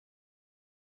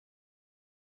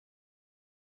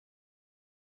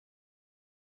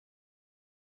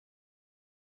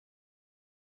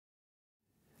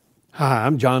Hi,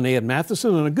 I'm John Ed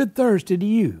Mathison, and a good Thursday to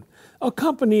you. A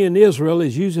company in Israel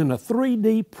is using a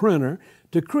 3D printer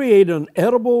to create an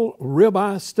edible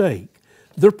ribeye steak.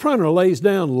 The printer lays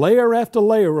down layer after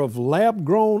layer of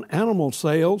lab-grown animal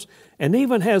cells and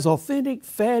even has authentic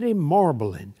fatty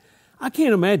marbling. I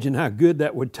can't imagine how good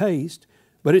that would taste,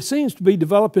 but it seems to be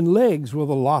developing legs with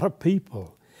a lot of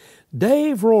people.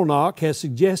 Dave Ronock has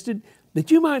suggested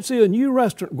that you might see a new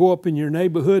restaurant go up in your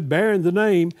neighborhood bearing the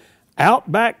name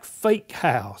Outback Fake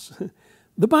House.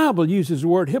 The Bible uses the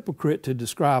word hypocrite to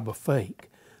describe a fake.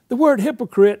 The word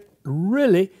hypocrite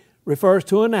really refers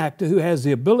to an actor who has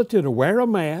the ability to wear a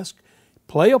mask,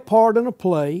 play a part in a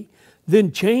play,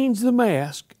 then change the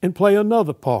mask and play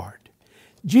another part.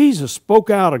 Jesus spoke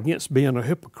out against being a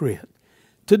hypocrite.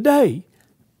 Today,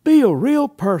 be a real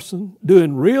person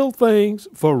doing real things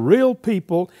for real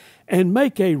people and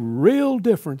make a real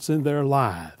difference in their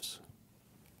lives.